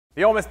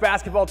The Ole Miss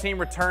basketball team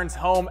returns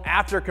home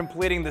after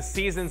completing the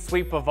season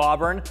sweep of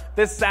Auburn.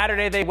 This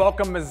Saturday, they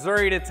welcome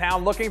Missouri to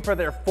town looking for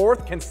their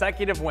fourth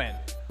consecutive win.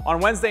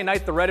 On Wednesday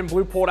night, the Red and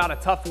Blue pulled out a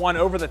tough one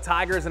over the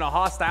Tigers in a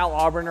hostile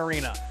Auburn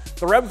arena.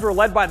 The Rebs were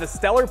led by the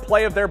stellar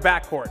play of their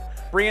backcourt.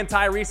 Breein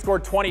Tyree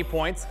scored 20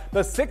 points,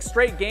 the sixth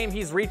straight game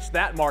he's reached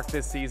that mark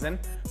this season.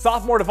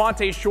 Sophomore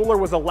Devontae Shuler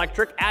was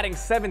electric, adding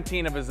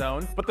 17 of his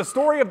own. But the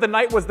story of the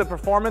night was the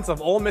performance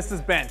of Ole Miss's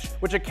bench,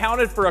 which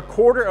accounted for a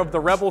quarter of the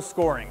Rebels'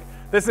 scoring.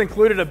 This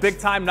included a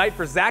big-time night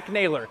for Zach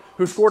Naylor,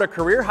 who scored a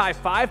career-high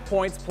 5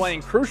 points,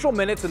 playing crucial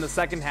minutes in the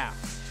second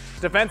half.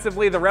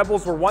 Defensively, the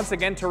Rebels were once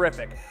again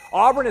terrific.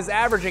 Auburn is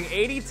averaging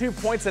 82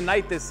 points a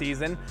night this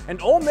season,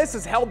 and Ole Miss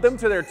has held them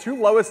to their two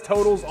lowest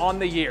totals on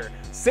the year,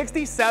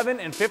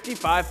 67 and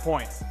 55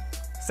 points.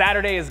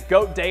 Saturday is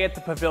GOAT Day at the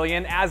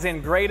Pavilion, as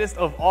in greatest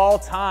of all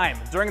time.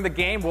 During the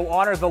game, we'll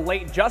honor the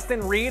late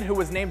Justin Reed, who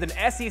was named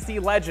an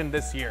SEC legend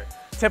this year.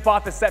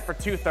 Tip-off is set for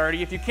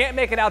 2:30. If you can't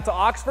make it out to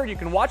Oxford, you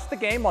can watch the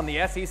game on the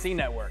SEC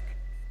Network.